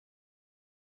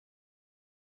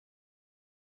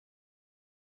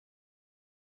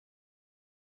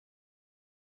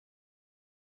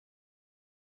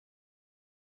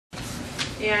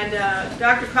And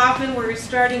Dr. Coffman, we're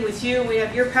starting with you. We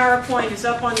have your PowerPoint is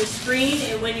up on the screen,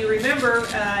 and when you remember,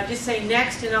 just say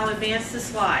next and I'll advance the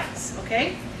slides,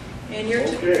 okay? And your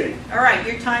okay. All right,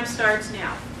 your time starts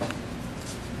now.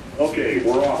 Okay,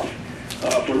 we're off.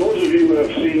 For those of you who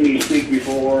have seen me speak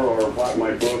before or bought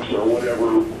my books or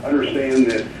whatever, understand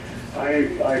that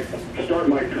I start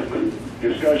my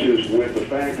discussions with the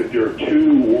fact that there are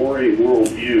two warring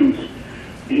worldviews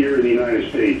here in the United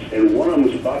States, and one of them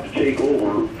is about to take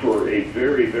over for a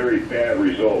very, very bad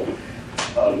result.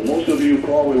 Most of you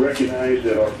probably recognize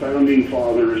that our founding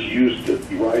fathers used the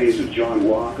writings of John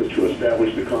Locke to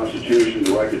establish the Constitution,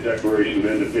 to write the Declaration of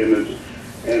Independence,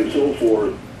 and so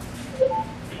forth.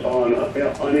 On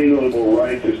unalienable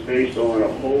rights is based on a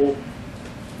whole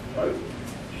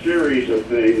series of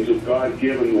things, of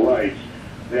God-given rights,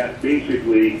 that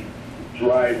basically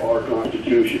drive our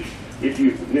Constitution. Let's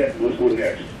go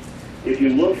next. If you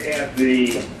look at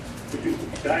the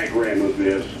diagram of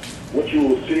this, what you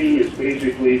will see is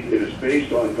basically it is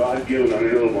based on God-given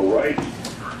unalienable rights.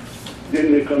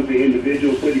 Then there comes the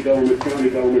individual, city government, county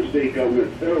government, state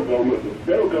government, federal government. The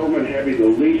federal government having the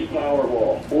least power of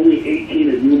all, only 18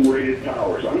 enumerated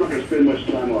powers. I'm not going to spend much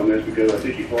time on this because I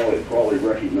think you probably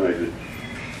recognize it.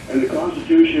 And the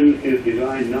Constitution is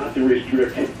designed not to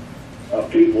restrict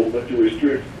people, but to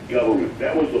restrict government.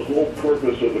 That was the whole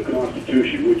purpose of the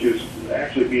Constitution, which is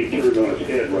actually being turned on its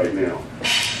head right now.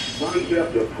 The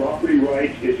concept of property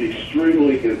rights is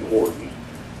extremely important.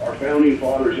 Our founding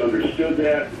fathers understood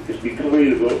that. It's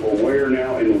becoming aware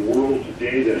now in the world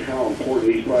today that how important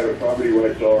these private property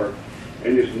rights are.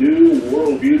 And this new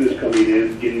worldview that's coming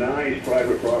in denies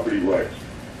private property rights.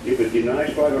 If it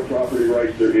denies private property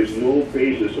rights, there is no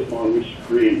basis upon which to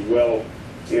create wealth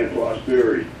and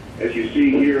prosperity. As you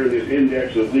see here in this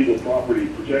index of legal property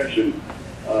protection,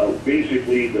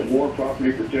 basically the more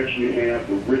property protection you have,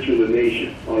 the richer the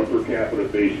nation on a per capita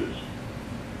basis.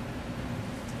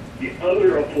 The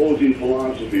other opposing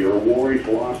philosophy or warring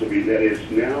philosophy that is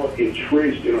now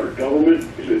entrenched in our government,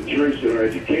 is entrenched in our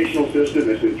educational system,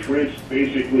 is entrenched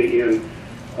basically in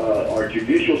our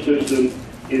judicial system,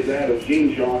 is that of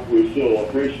Jean-Jacques Rousseau, a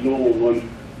French nobleman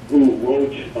who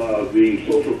wrote the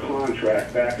social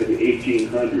contract back in the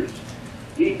 1800s.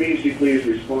 He basically is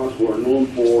responsible or known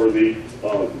for the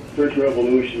French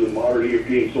Revolution, the modern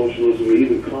European socialism, and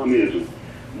even communism.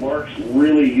 Marx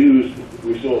really used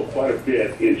Rousseau quite a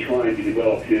bit in trying to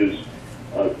develop his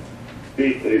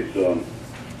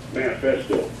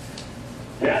manifesto.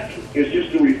 That is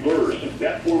just the reverse.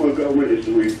 That form of government is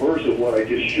the reverse of what I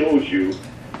just showed you.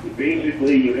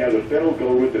 Basically, you have the federal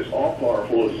government that's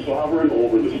all-powerful, is sovereign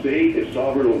over the state, is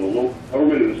sovereign over the local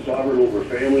government, and is sovereign over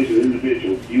families and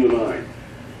individuals, you and I.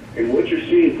 And what you're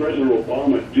seeing President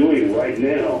Obama doing right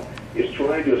now is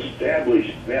trying to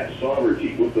establish that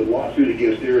sovereignty with the lawsuit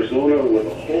against Arizona, with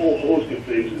a whole host of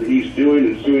things that he's doing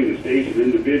and suing the states and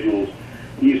individuals.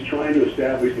 He is trying to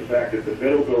establish the fact that the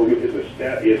federal government is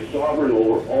sovereign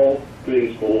over all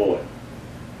things below it.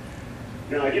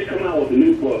 Now, I just come out with a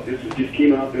new book. This just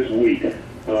came out this week,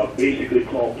 basically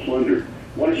called Plundered.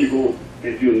 Why don't you go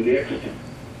and do next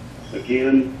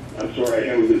again? I'm sorry, I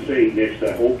haven't been saying next.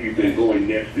 I hope you've been going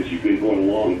next as you've been going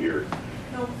along here.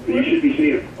 No, you should be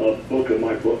seeing a book of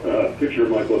my book, picture of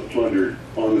my book, Plundered,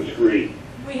 on the screen.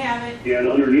 We have it. And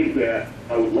underneath that,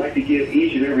 I would like to give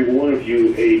each and every one of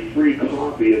you a free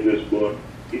copy of this book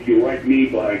if you like me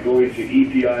by going to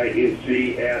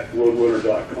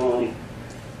epinc@roadrunner.com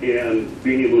and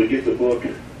being able to get the book,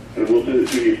 and we'll send it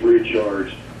to you free of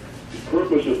charge. The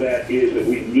purpose of that is that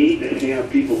we need to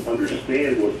have people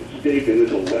understand what's at stake in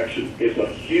this election. It's a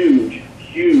huge,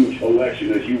 huge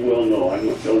election, as you well know. I'm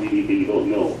not telling you anything you don't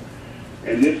know.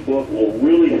 And this book will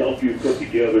really help you put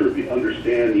together the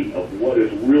understanding of what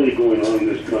is really going on in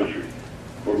this country,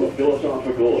 from a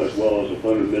philosophical as well as a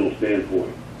fundamental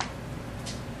standpoint.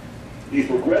 The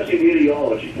progressive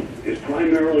ideology is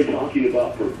primarily talking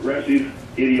about progressive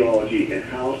ideology and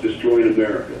how it's destroying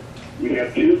America. We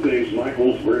have two things.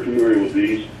 Michael's very familiar with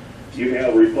these. You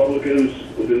have Republicans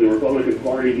within the Republican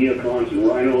Party, neocons and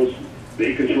rhinos.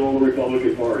 They control the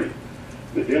Republican Party.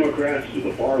 The Democrats to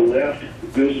the far left,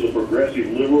 those are the progressive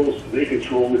liberals, they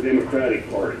control the Democratic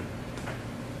Party.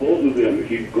 Both of them, if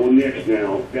you go next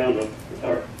now, down to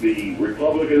the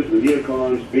Republicans, the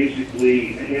neocons,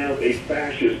 basically have a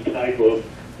fascist type of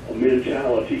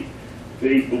mentality.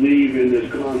 They believe in this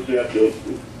concept of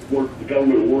the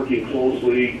government working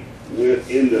closely with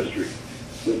industry.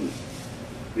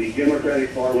 The Democratic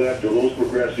far left, or those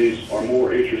progressives, are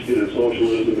more interested in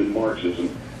socialism and Marxism.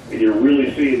 And you're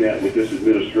really seeing that with this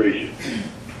administration.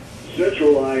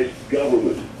 Centralized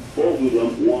government both of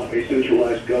them want a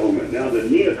centralized government. Now the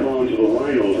neocons or the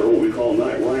rhinos, or what we call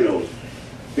night rhinos,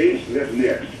 that's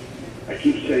next. I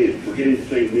keep forgetting to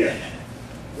say next.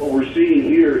 What we're seeing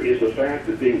here is the fact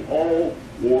that they all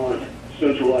want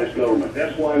centralized government.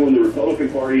 That's why when the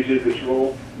Republican Party is in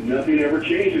control, nothing ever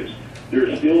changes.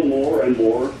 There's still more and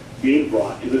more being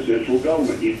brought to the central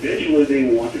government. Eventually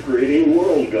they want to create a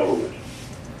world government.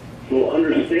 So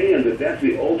understand that that's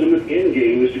the ultimate end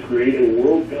game, is to create a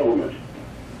world government.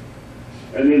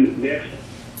 And then next,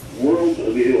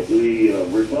 the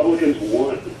Republicans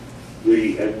want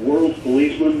the world's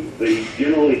policemen. They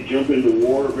generally jump into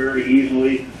war very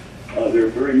easily. They're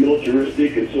very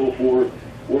militaristic and so forth.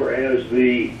 Whereas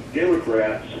the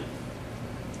Democrats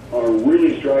are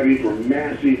really striving for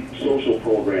massive social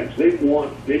programs. They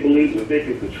believe that they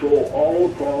can control all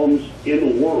the problems in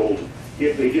the world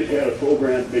if they just had a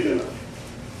program big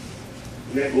enough.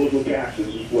 And that goes with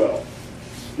taxes as well.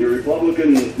 The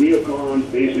Republican neocons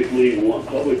basically want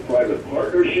public-private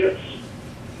partnerships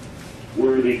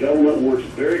where the government works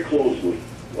very closely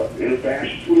in a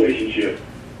fascist relationship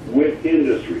with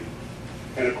industry.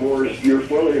 And of course, you're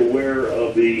fully aware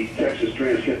of the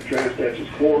Trans-Texas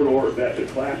Corridor. That's a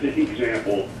classic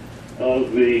example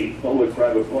of the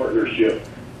public-private partnership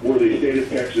where the state of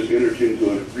Texas entered into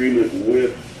an agreement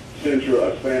with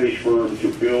Centra, a Spanish firm,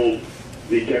 to build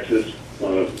the Texas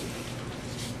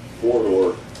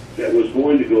corridor that was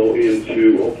going to go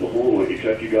into Oklahoma,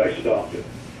 except you guys stopped it.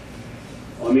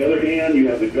 On the other hand, you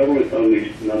have the government on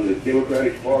the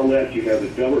Democratic far left. You have the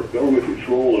government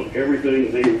control of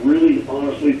everything. They really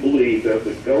honestly believe that if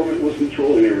the government was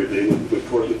controlling everything, with of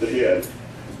course at the head,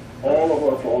 all of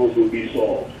our problems would be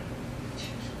solved.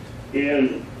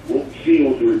 And we'll see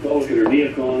what the Republican or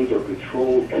neocons are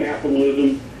controlled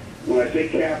capitalism. When I say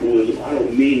capitalism, I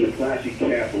don't mean the classic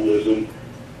capitalism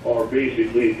or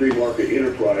basically free market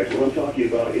enterprise. What I'm talking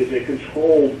about is a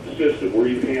controlled system where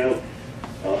you have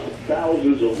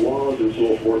thousands of laws and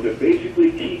so forth that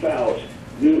basically keep out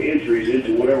new entries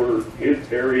into whatever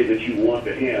area that you want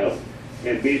to have,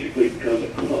 and basically becomes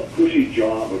a cushy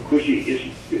job, a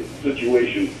cushy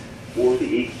situation for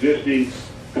the existing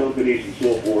companies and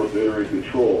so forth that are in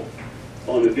control.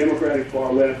 On the Democratic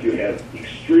far left, you have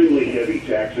extremely heavy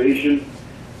taxation.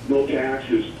 No tax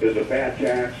is a bad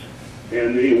tax,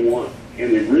 and they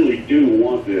really do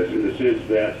want this in the sense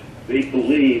that they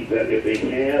believe that if they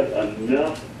have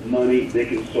enough money, they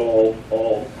can solve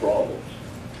all problems.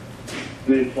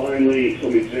 Then finally,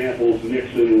 some examples.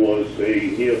 Nixon was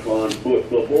a neocon.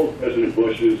 Both President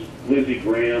Bushes, Lindsey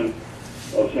Graham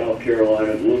of South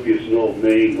Carolina, Olympia Snowe of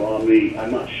Maine, Romney.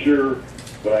 I'm not sure,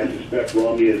 but I suspect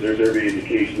Romney is. There's every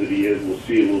indication that he is. We'll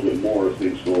see a little bit more as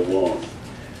things go along.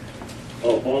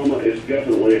 Obama is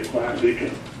definitely a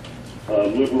classic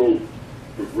liberal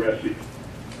progressive.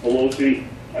 Pelosi,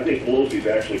 I think Pelosi's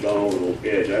actually gone over the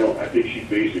edge. I think she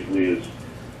basically is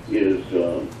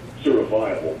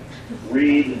certifiable.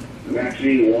 Reed,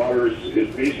 Maxine Waters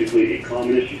is basically a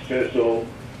communist. She says so,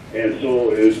 and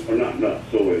so is, or not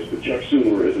so is, but Chuck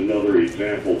Schumer is another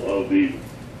example of the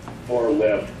far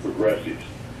left progressives.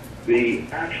 The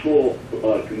actual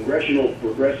Congressional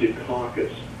Progressive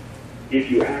Caucus,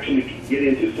 if you actually get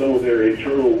into some of their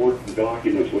internal working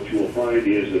documents, what you will find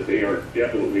is that they are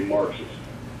definitely Marxist.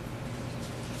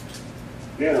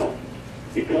 Now,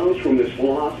 it comes from this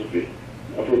philosophy,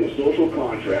 from the social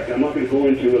contract. I'm not going to go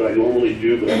into it, I normally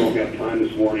do, but I don't have time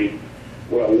this morning.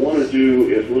 What I want to do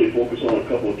is really focus on a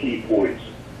couple of key points.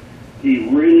 He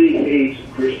really hates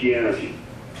Christianity.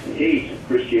 Hates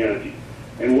Christianity.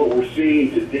 And what we're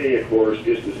seeing today, of course,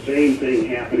 is the same thing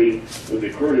happening with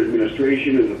the current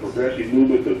administration and the progressive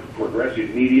movement, the progressive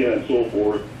media, and so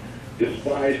forth,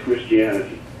 despise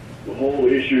Christianity. The whole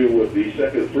issue with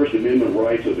the First Amendment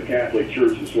rights of the Catholic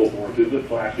Church and so forth is a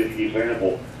classic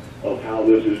example of how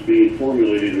this is being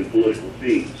formulated in political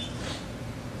themes.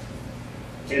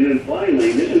 And then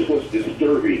finally, this is what's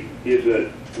disturbing, is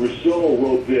that Rousseau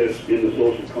wrote this in the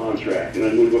social contract, and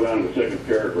I'm going to go down to the second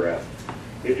paragraph.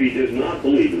 If he does not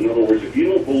believe, in other words, if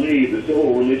you don't believe the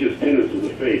civil religious tenets of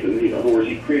the faith, in other words,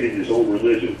 he created his own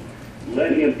religion,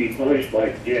 let him be punished by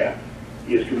death.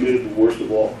 He has committed the worst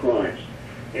of all crimes.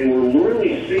 And we're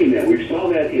really seeing that. We saw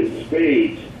that in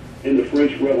spades in the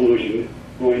French Revolution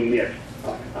going next.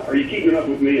 Are you keeping up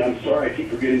with me? I'm sorry, I keep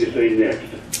forgetting to say next.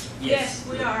 Yes,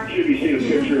 we are. You should be seeing a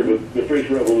picture of the French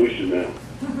Revolution now.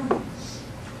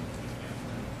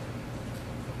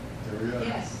 There we are.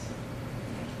 Yes.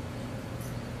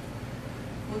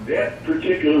 That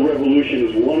particular revolution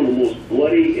is one of the most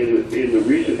bloody in the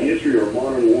recent history of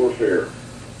modern warfare.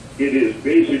 It is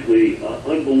basically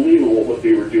unbelievable what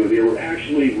they were doing. They were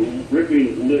actually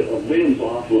ripping limbs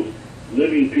off of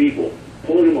living people,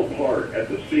 pulling them apart at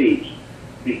the seams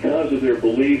because of their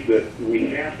belief that we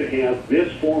have to have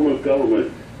this form of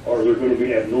government or they're going to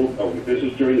have no government. This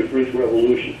is during the French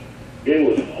Revolution. It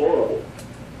was horrible.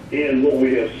 And what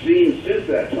we have seen since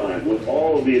that time, with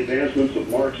all of the advancements of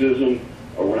Marxism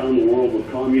around the world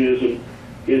with communism,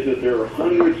 is that there are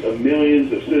hundreds of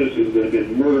millions of citizens that have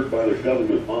been murdered by their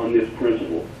government on this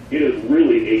principle. It is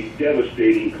really a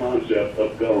devastating concept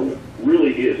of government.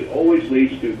 Really is. It always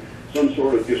leads to some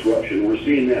sort of disruption. We're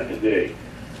seeing that today.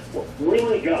 What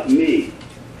really got me,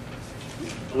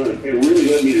 and really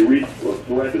led me to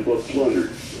write the book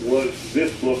Plundered, was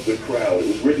this book, The Crowd. It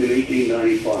was written in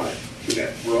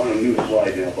 1895. We're on a new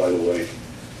slide now, by the way.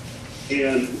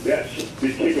 And that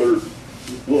particular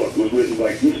book was written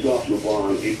by Gustav Le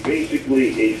Bon,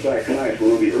 basically a psychiatrist,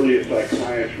 one of the earliest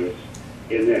psychiatrists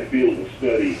in that field of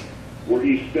study, where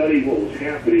he studied what was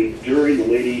happening during the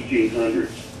late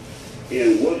 1800s.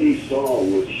 And what he saw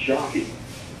was shocking.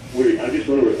 I just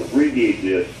want to abbreviate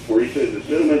this, where he says the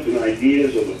sentiments and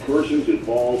ideas of the persons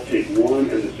involved take one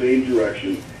and the same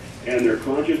direction, and their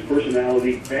conscious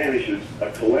personality vanishes.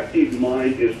 A collective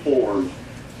mind is formed,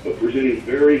 but presenting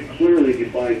very clearly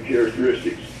defined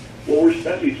characteristics.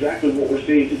 That's exactly what we're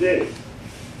seeing today.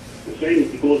 The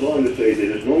same goes on to say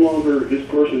that it's no longer this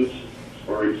person's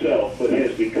or himself, but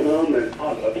has become an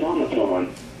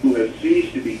automaton who has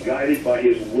ceased to be guided by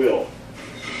his will.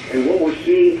 And what we're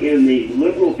seeing in the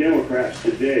liberal Democrats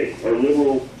today, or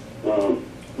liberal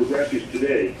progressives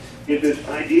today, is this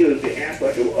idea that they act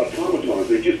like automatons.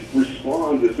 They just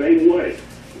respond the same way.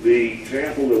 The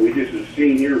example that we just have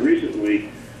seen here recently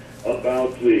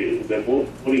about the vote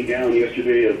putting down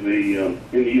yesterday of the in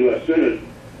the U.S. Senate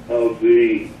of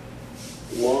the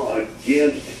law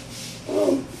against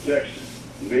sex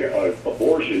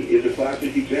abortion is a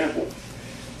classic example.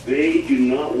 They do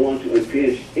not want to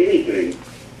impinge anything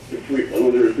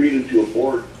on their freedom to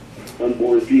abort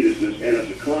unborn fetuses, and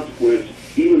as a consequence,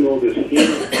 even though this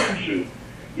heinous action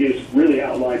is really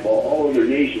outlined by all other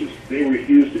nations, they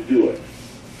refuse to do it.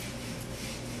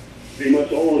 They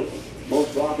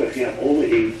most often have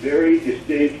only a very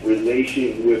distinct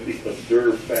relation with the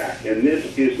observed fact, and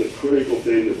this is the critical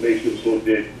thing that makes them so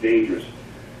dangerous,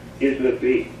 is that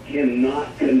they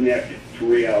cannot connect to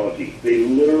reality. They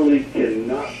literally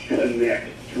cannot connect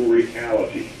to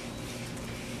reality.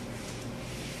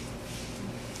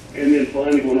 And then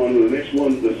finally, going on to the next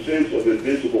one, the sense of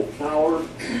invincible power,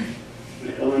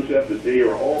 the concept that they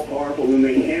are all powerful, and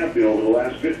they have been over the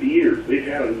last 50 years. They've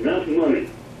had enough money,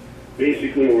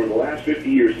 basically, over the last 50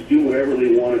 years to do whatever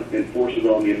they want and force it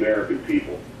on the American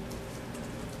people.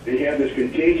 They have this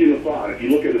contagion of thought. If you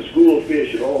look at a school of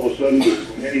fish and all of a sudden they're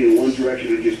heading in one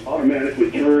direction and just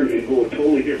automatically turn and go a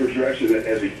totally different direction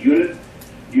as a unit,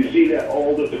 you see that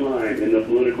all the time in the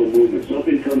political movement.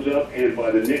 Something comes up, and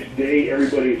by the next day,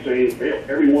 everybody's saying,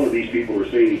 every one of these people are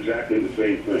saying exactly the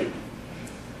same thing.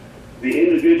 The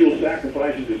individual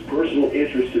sacrifices his personal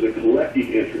interest to the collective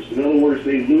interest. In other words,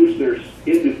 they lose their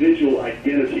individual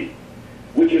identity,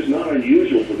 which is not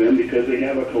unusual for them because they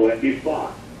have a collective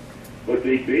thought. But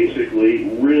they basically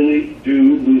really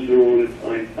do lose their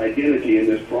own identity in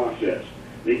this process.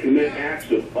 They commit acts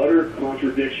of utter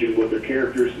contradiction with their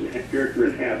character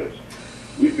and habits.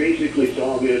 We basically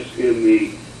saw this in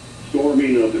the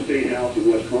storming of the State House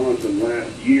in Wisconsin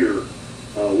last year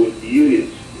with the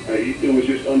unions. It was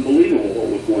just unbelievable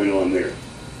what was going on there.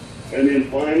 And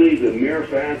then finally, the mere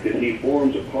fact that he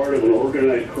forms a part of an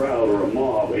organized crowd or a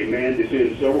mob, a man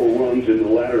descends several rungs in the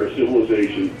ladder of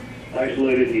civilization.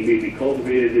 Isolated, he may be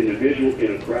cultivated individual.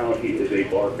 In a crowd, he is a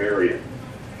barbarian.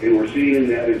 And we're seeing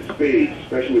that in spades,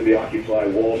 especially with the Occupy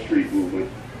Wall Street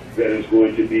movement that is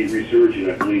going to be resurgent,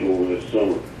 I believe, over this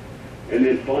summer. And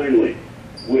then finally,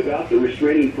 without the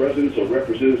restraining presence of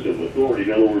representative authority,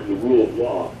 in other words, the rule of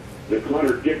law, the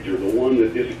contradictor, the one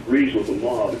that disagrees with the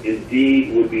mob,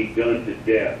 indeed would be done to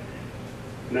death.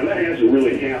 Now, that hasn't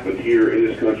really happened here in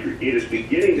this country. It is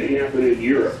beginning to happen in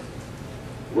Europe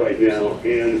right now,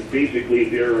 and basically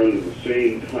they're under the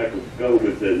same type of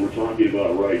government that we're talking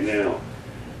about right now.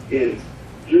 And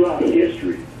throughout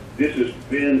history, this has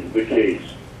been the case.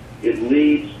 It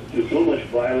leads to so much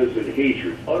violence and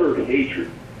hatred, utter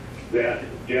hatred, that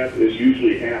death is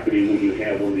usually happening when you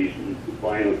have one of these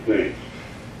violent things.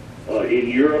 In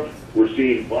Europe, we're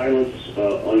seeing violence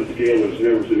on a scale that's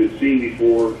never been seen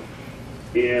before.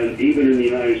 And even in the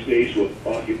United States with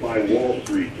Occupy Wall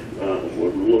Street,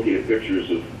 we're looking at pictures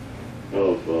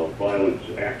of violent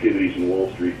activities in Wall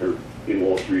Street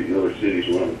and other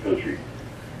cities around the country.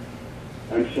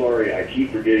 I'm sorry, I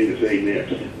keep forgetting to say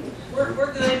next. We're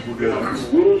good. We're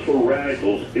good. Rules for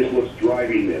radicals is what's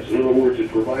driving this. In other words,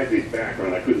 it provides a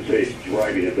background. I couldn't say it's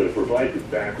driving it, but it provides a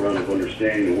background of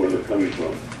understanding of where they're coming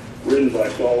from. Written by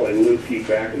Saul and Linsky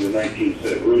back in the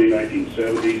early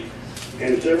 1970s,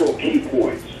 and several key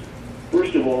points.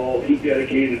 First of all, he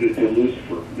dedicated it to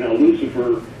Lucifer. Now,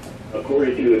 Lucifer,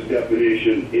 according to his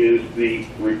definition, is the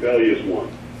rebellious one.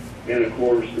 And of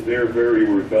course, they're very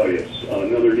rebellious.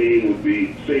 Another name would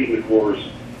be Satan, of course,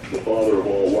 the father of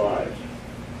all lies.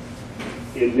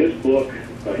 In this book,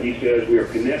 he says we are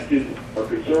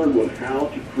concerned with how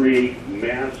to create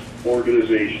mass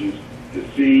organizations to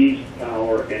seize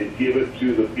power and give it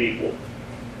to the people.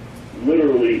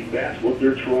 Literally, that's what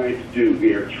they're trying to do.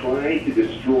 They are trying to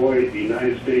destroy the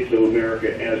United States of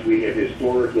America as we have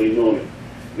historically known it.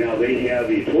 Now, they have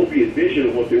the utopian vision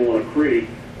of what they want to create.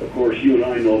 Of course, you and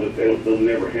I know that they'll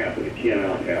never happen. It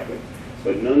cannot happen.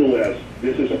 But nonetheless,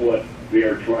 this is what they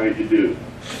are trying to do.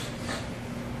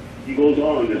 He goes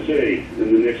on to say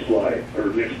in the next slide, or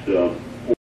next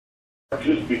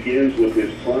Marxist begins with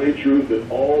his prime truth that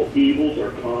all evils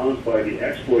are caused by the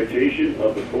exploitation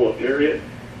of the proletariat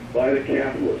by the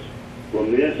capitalists.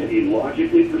 From this, he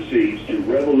logically proceeds to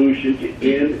revolution to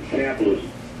end capitalism.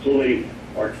 So they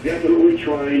are definitely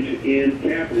trying to end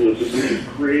capitalism, which has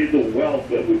created the wealth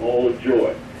that we all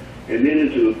enjoy. And then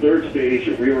into the third stage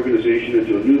of reorganization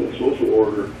into a new social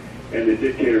order and the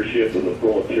dictatorship of the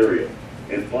proletariat.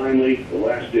 And finally, the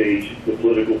last stage, the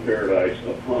political paradise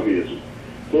of communism.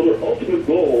 So their ultimate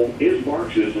goal is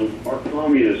Marxism or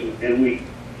communism, and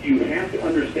you have to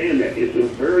understand that. It's a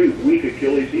very weak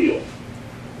Achilles heel.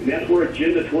 And that's where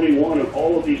Agenda 21 and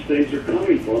all of these things are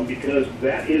coming from, because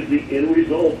that is the end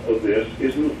result of this,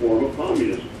 is in the form of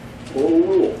communism. Total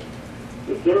rule.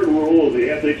 The third rule of the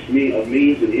ethics of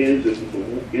means and ends is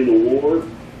in the war,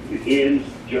 the ends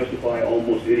justify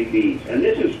almost any means. And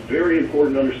this is very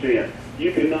important to understand.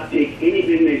 You cannot take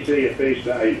anything they say at face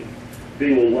value.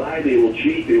 They will lie, they will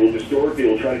cheat, they will distort, they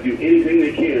will try to do anything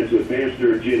they can to advance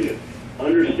their agenda.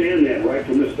 Understand that right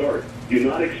from the start. Do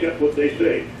not accept what they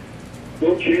say.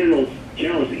 Don't challenge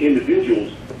the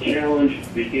individuals, challenge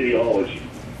the ideology.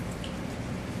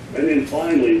 And then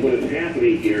finally, what is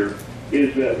happening here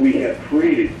is that we have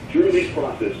created, through these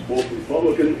processes, both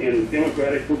Republican and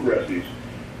Democratic progressives,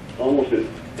 almost a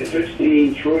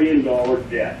 $16 trillion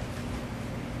debt.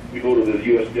 We go to the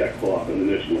U.S. debt clock in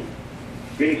the next one.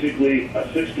 Basically, a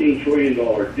 $16 trillion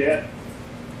debt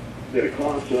that it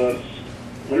costs us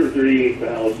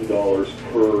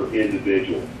 $138,000 per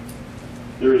individual.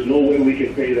 There is no way we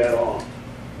can pay that off.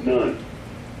 None.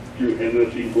 And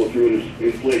that's equal through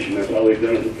inflation. That's how they've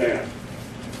done it in the past.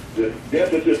 The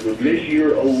deficit for this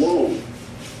year alone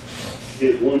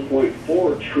is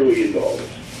 $1.4 trillion.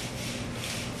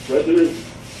 President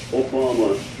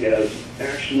Obama has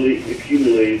actually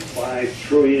accumulated $5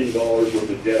 trillion worth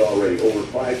of debt already, over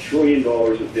 $5 trillion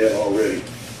of debt already.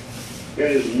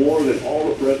 That is more than all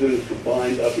the presidents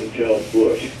combined up until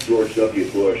Bush, George W.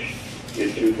 Bush,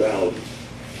 in 2000.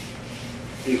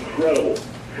 Incredible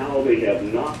how they have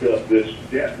knocked up this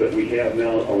debt that we have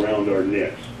now around our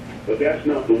necks. But that's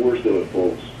not the worst of it,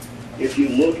 folks. If you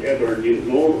look at our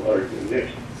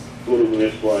next, go to the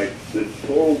next slide, the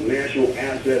total national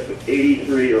assets of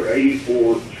 83 or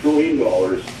 84 trillion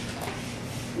dollars,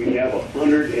 we have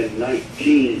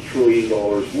 $119 trillion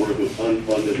worth of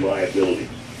unfunded liabilities.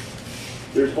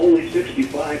 There's only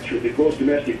 65 trillion, the gross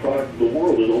domestic product of the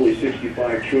world is only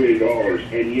 $65 trillion,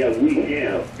 and yet we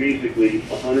have basically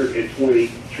 $120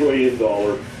 trillion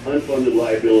unfunded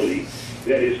liability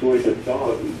that is going to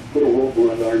put a rope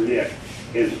around our neck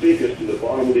and sink us to the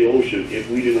bottom of the ocean if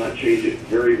we do not change it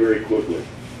very, very quickly.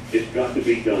 It's got to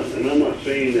be done. And I'm not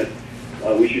saying that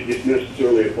we should just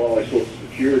necessarily abolish Social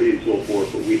Security and so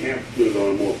forth, but we have to put it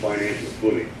on a more financial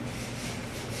footing.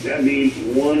 That means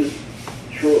 $1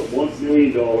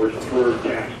 million per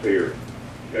taxpayer.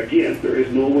 Again, there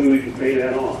is no way we can pay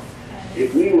that off.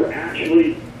 If we were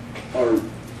actually, our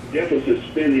deficit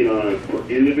spending on an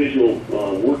individual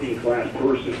working class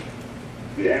person,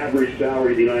 the average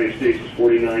salary in the United States is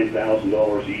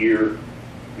 $49,000 a year.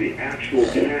 The actual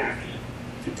tax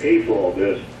to pay for all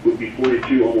this would be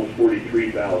almost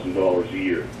 $43,000 a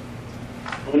year.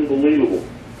 Unbelievable.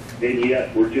 And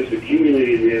yet we're just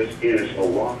accumulating this, and it's a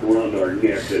rock around our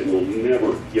neck that we'll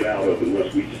never get out of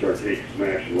unless we start taking some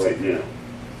action right now.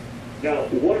 Now,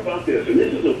 what about this? And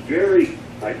this is a very,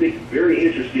 I think, very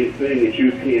interesting thing that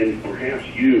you can perhaps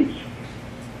use.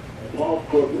 Paul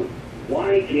Coffman,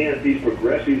 why can't these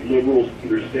progressive liberals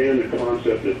understand the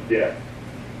concept of debt?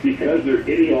 Because their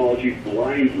ideology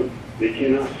blinds them. They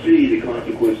cannot see the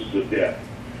consequences of debt.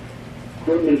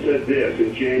 Krugman said this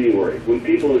in January. When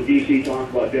people in D.C. talk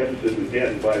about deficits and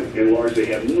debt, and by and large, they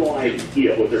have no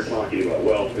idea what they're talking about.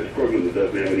 Well, it's Krugman that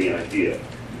doesn't have any idea.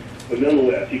 But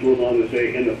nonetheless, he goes on to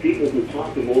say, and the people who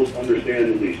talk the most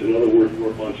understand the least. In other words, we're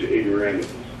a bunch of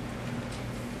ignoramuses.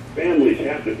 Families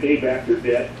have to pay back their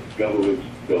debt, governments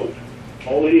don't.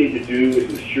 All they need to do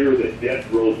is ensure that debt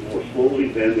grows more slowly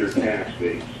than their tax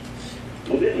base.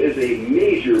 Well, this is a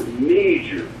major,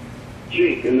 major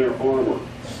chink in their armor,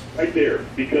 right there,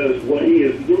 because what he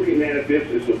is looking at this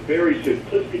is a very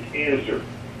simplistic answer.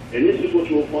 And this is what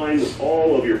you'll find with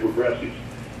all of your progressives,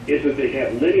 is that they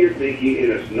have linear thinking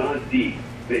and it's not deep.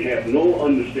 They have no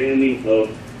understanding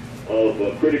of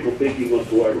critical thinking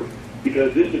whatsoever,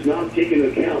 because this does not take into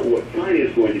account what China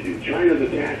is going to do. China is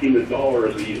attacking the dollar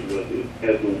as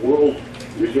the world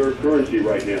reserve currency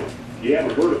right now. You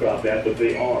haven't heard about that, but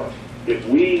they are. If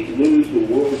we lose the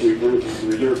world's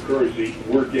reserve currency,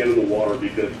 we're dead in the water,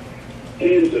 because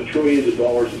tens of trillions of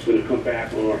dollars is going to come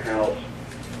back on our house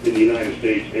in the United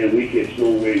States, and there's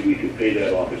no way we can pay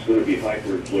that off. It's going to be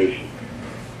hyperinflation.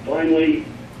 Finally,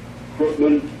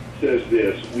 Krugman says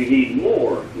this: we need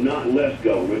more, not less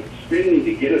government spending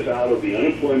to get us out of the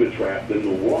unemployment trap than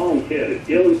the wrong-headed,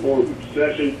 ill-informed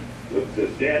obsession that the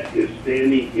debt is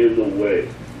standing in the way.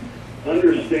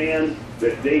 Understand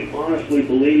that they honestly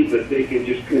believe that they can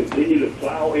just continue to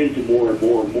plow into more and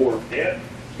more and more debt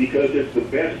because it's the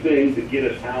best thing to get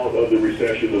us out of the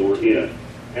recession that we're in.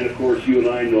 And of course, you and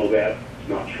I know that it's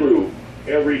not true.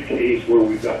 Every case where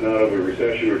we've gotten out of a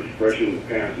recession or depression in the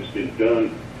past has been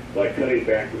done by cutting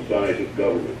back the size of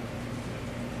government.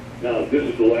 Now, this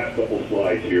is the last couple of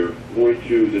slides here. Going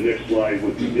to the next slide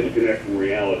with the disconnect from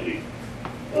reality.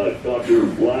 Dr.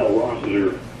 Lyle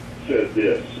Rossiter says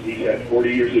this. He's had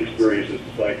 40 years experience as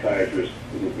a psychiatrist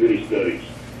with many studies.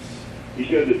 He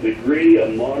said the degree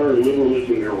of modern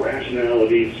liberalism and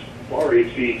irrationalities far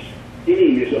exceeds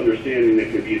any misunderstanding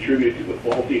that can be attributed to the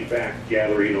faulty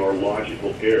fact-gathering or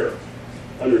logical error.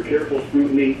 Under careful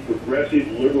scrutiny, progressive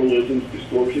liberalism's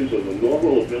distortions of the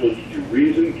normal ability to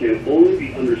reason can only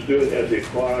be understood as a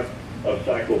product of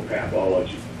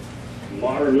psychopathology.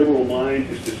 Modern liberal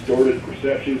minds, its distorted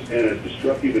perceptions, and its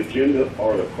destructive agenda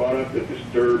are the product of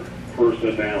disturbed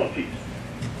personalities.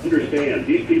 Understand,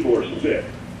 these people are sick.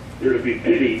 They're to be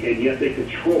pitied, and yet they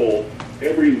control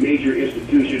every major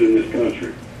institution in this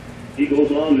country. He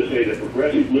goes on to say that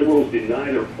progressive liberals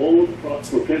deny their own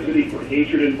propensity for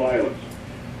hatred and violence.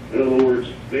 In other words,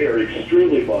 they are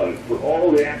extremely violent. For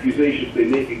all the accusations they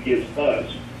make against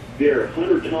us, they're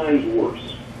 100 times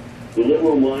worse. The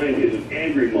liberal mind is an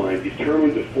angry mind,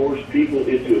 determined to force people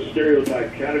into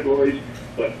stereotype categories,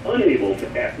 but unable to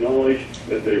acknowledge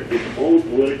that its own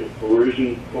political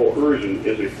coercion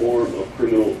is a form of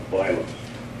criminal violence.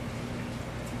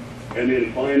 And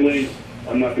then finally,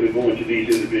 I'm not going to go into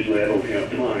these individually, I don't have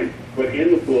time, but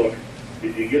in the book,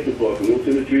 if you get the book, and we'll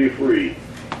send it to you free,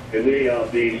 they lay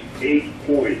out these 8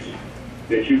 points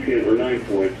that you can, or 9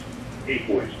 points, 8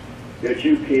 points, that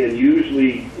you can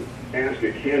usually ask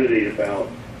a candidate about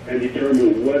and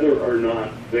determine whether or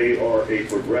not they are a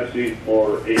progressive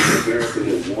or an American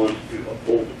that wants to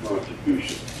uphold the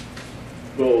Constitution.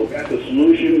 So that's a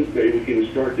solution that we can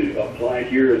start to apply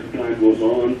here as time goes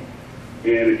on.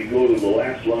 And if you go to the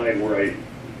last slide where I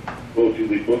go to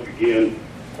the book again,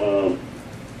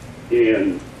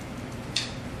 and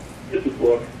get the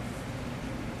book,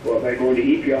 well, by going to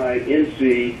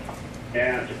EPI-NC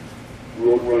at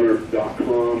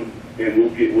roadrunner.com, and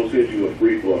we'll send you a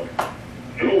free book.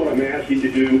 And what I'm asking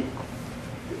you to do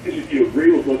is, if you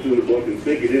agree with what's in the book and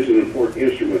think it is an important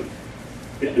instrument,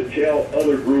 is to tell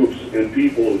other groups and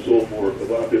people and so forth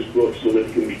about this book so that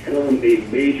it can become a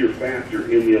major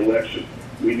factor in the election.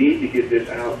 We need to get this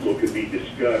out so it can be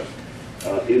discussed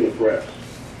in the press.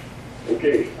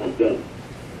 Okay, I'm done.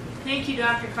 Thank you,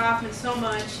 Dr. Coffman, so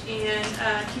much. And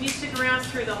can you stick around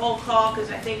through the whole call,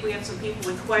 because I think we have some people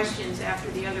with questions after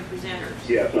the other presenters.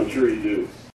 Yes, I'm sure you do.